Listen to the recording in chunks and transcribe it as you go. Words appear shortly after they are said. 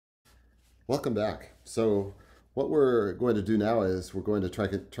Welcome back. So what we're going to do now is we're going to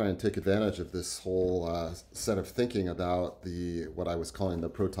try and take advantage of this whole set of thinking about the what I was calling the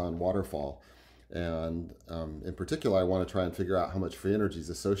proton waterfall. And in particular, I want to try and figure out how much free energy is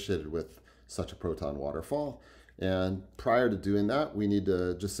associated with such a proton waterfall. And prior to doing that, we need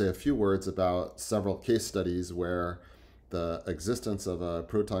to just say a few words about several case studies where the existence of a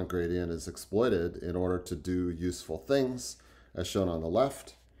proton gradient is exploited in order to do useful things, as shown on the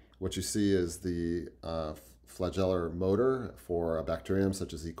left. What you see is the flagellar motor for a bacterium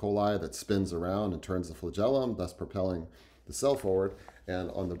such as E. coli that spins around and turns the flagellum, thus propelling the cell forward.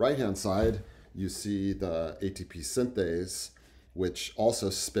 And on the right-hand side, you see the ATP synthase, which also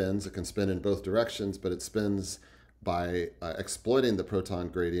spins. It can spin in both directions, but it spins by exploiting the proton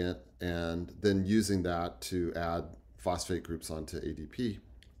gradient and then using that to add phosphate groups onto ADP,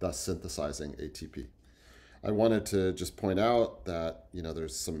 thus synthesizing ATP. I wanted to just point out that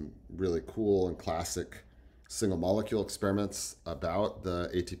there's some really cool and classic single molecule experiments about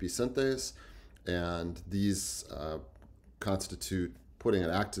the ATP synthase, and these constitute putting an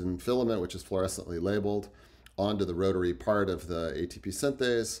actin filament, which is fluorescently labeled, onto the rotary part of the ATP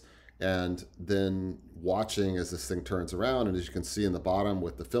synthase, and then watching as this thing turns around. And as you can see in the bottom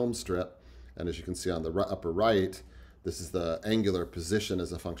with the film strip, and as you can see on the upper right, this is the angular position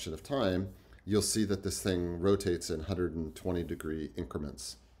as a function of time. You'll see that this thing rotates in 120-degree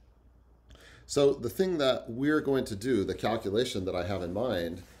increments. So the thing that we're going to do, the calculation that I have in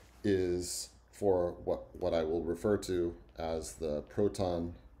mind, is for what I will refer to as the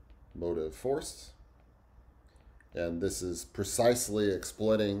proton motive force. And this is precisely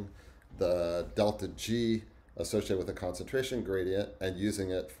exploiting the delta G associated with the concentration gradient and using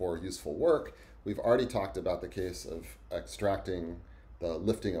it for useful work. We've already talked about the case of extracting the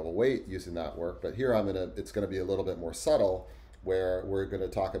lifting of a weight using that work, but here it's going to be a little bit more subtle, where we're going to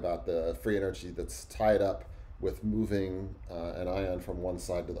talk about the free energy that's tied up with moving an ion from one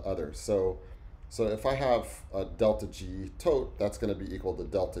side to the other. So if I have a delta G tote, that's going to be equal to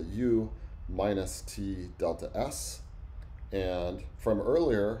delta U minus T delta S. And from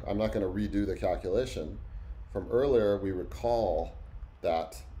earlier, I'm not going to redo the calculation. From earlier, we recall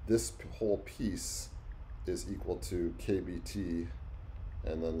that this whole piece is equal to KBT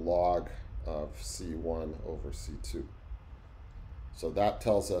and then log of C1 over C2. So that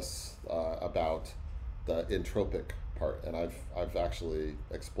tells us about the entropic part, and I've actually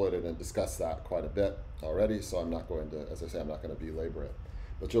exploited and discussed that quite a bit already, so I'm not going to, as I say, I'm not going to belabor it.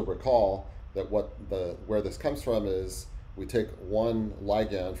 But you'll recall that where this comes from is we take one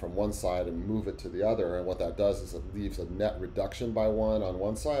ligand from one side and move it to the other, and what that does is it leaves a net reduction by one on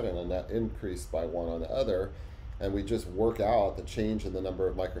one side and a net increase by one on the other. And we just work out the change in the number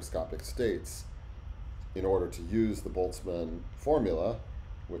of microscopic states in order to use the Boltzmann formula,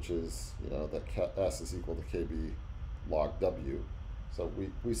 which is that S is equal to KB log W. So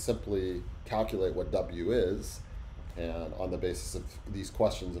we simply calculate what W is, and on the basis of these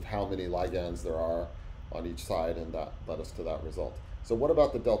questions of how many ligands there are on each side, and that led us to that result. So what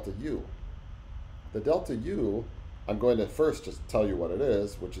about the delta U? The delta U, I'm going to first just tell you what it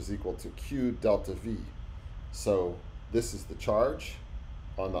is, which is equal to Q delta V. So this is the charge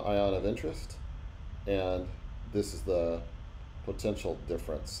on the ion of interest, and this is the potential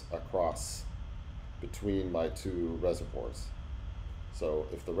difference across between my two reservoirs. So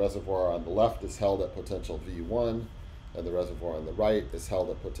if the reservoir on the left is held at potential V1 and the reservoir on the right is held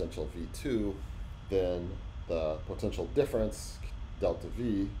at potential V2, then the potential difference, delta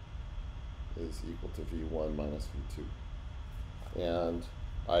V, is equal to V1 minus V2. And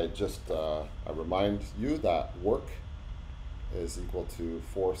I remind you that work is equal to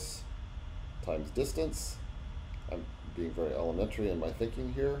force times distance. I'm being very elementary in my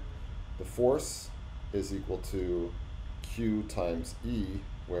thinking here. The force is equal to Q times E,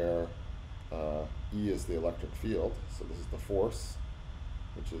 where E is the electric field. So this is the force,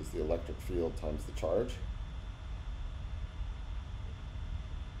 which is the electric field times the charge.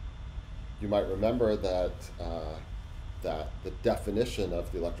 You might remember that the definition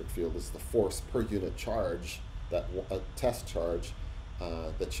of the electric field is the force per unit charge, that a test charge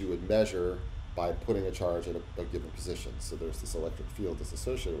that you would measure by putting a charge at a given position. So there's this electric field that's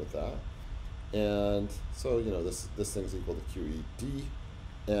associated with that. And so this thing's equal to QED.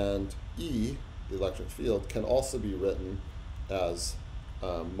 And E, the electric field, can also be written as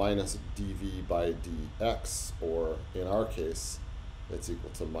minus dV by dx, or in our case, it's equal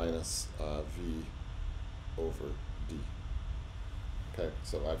to minus V over D. Okay,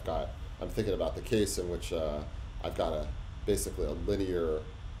 so I'm thinking about the case in which I've got basically a linear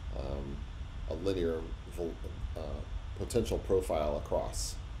potential profile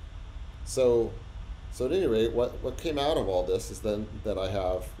across. So at any rate, what came out of all this is then that I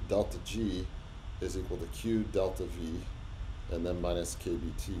have delta G is equal to Q delta V, and then minus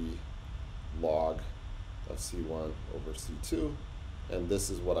KBT log of C1 over C2. And this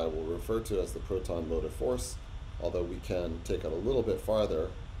is what I will refer to as the proton motive force, although we can take it a little bit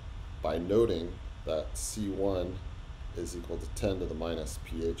farther by noting that C1 is equal to 10 to the minus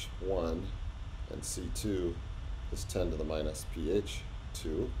pH1, and C2 is 10 to the minus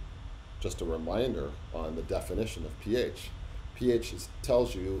pH2. Just a reminder on the definition of pH. pH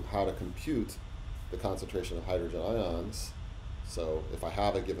tells you how to compute the concentration of hydrogen ions. So if I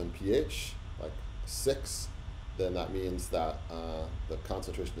have a given pH, like 6, then that means that the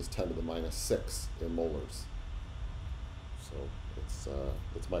concentration is 10 to the minus 6 in molars. So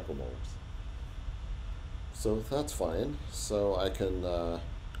it's micromolars. So that's fine. So I can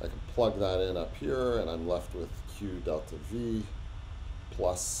plug that in up here, and I'm left with Q delta V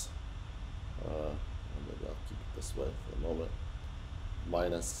plus, maybe I'll keep it this way for the moment,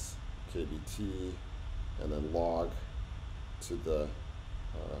 minus KBT, and then log to the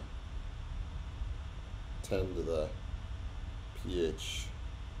 10 to the pH1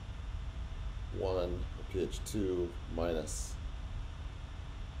 or pH2 minus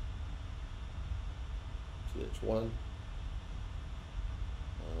pH1,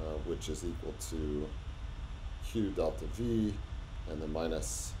 which is equal to Q delta V, and then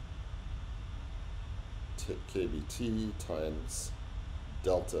minus KBT times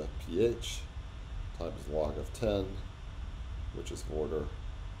delta pH times log of 10, which is of order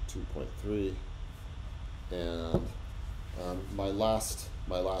 2.3. And my last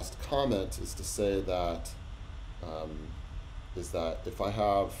comment is to say that if I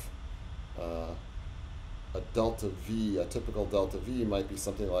have a delta V, a typical delta V might be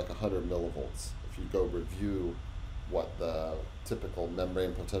something like 100 millivolts. If you go review what the typical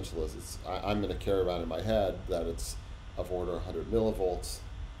membrane potential is, I'm going to carry around in my head that it's of order 100 millivolts,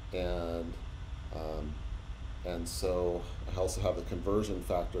 and so I also have the conversion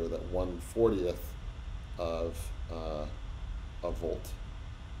factor that 1/40th of a volt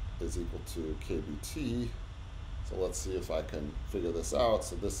is equal to KBT. So let's see if I can figure this out.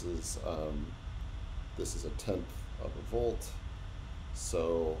 So this is a 1/10 of a volt.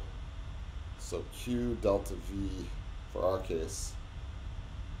 So Q delta V for our case,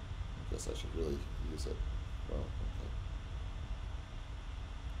 I guess I should really use it. Well,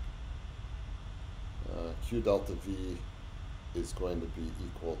 okay. Q delta V is going to be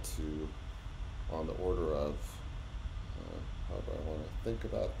equal to, on the order of, how do I want to think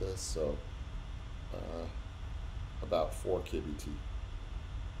about this? So about 4 kBt.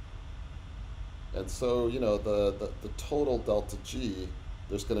 And so, you know, the total delta G,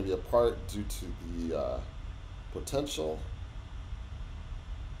 there's going to be a part due to the potential,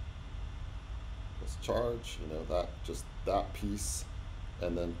 this charge, you know, that piece,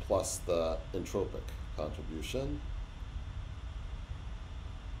 and then plus the entropic contribution.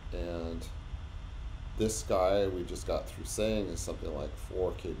 And this guy we just got through saying is something like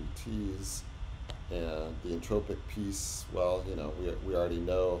 4 kBTs, and the entropic piece, well, you know, we already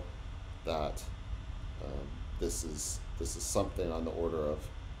know that this is something on the order of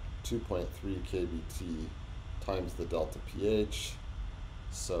 2.3 kBt times the delta pH.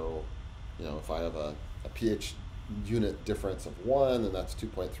 So, you know, if I have a pH unit difference of 1, then that's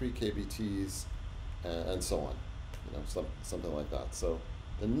 2.3 kBTs, and so on, you know, something like that. So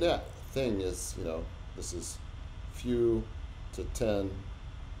the net thing is, you know, this is few to 10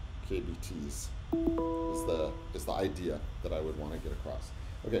 kBTs is the idea that I would want to get across.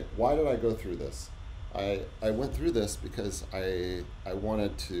 Okay, why did I go through this? I went through this because I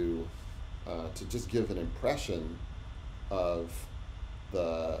wanted to just give an impression of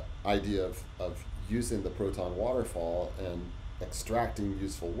the idea of using the proton waterfall and extracting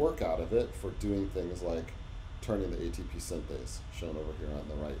useful work out of it for doing things like turning the ATP synthase, shown over here on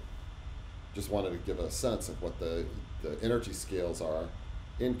the right. Just wanted to give a sense of what the energy scales are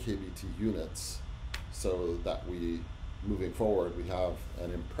in kBt units, so that moving forward, we have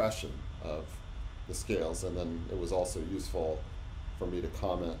an impression of the scales. And then it was also useful for me to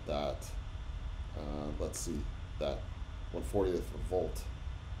comment that, let's see, that 1/40th of a volt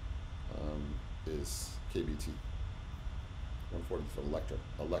is kBt. 1/40th of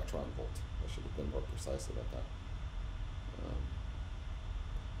electron volt. I should have been more precise about that.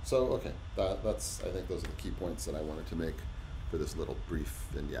 So, okay, that's, I think those are the key points that I wanted to make for this little brief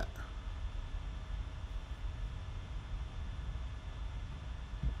vignette.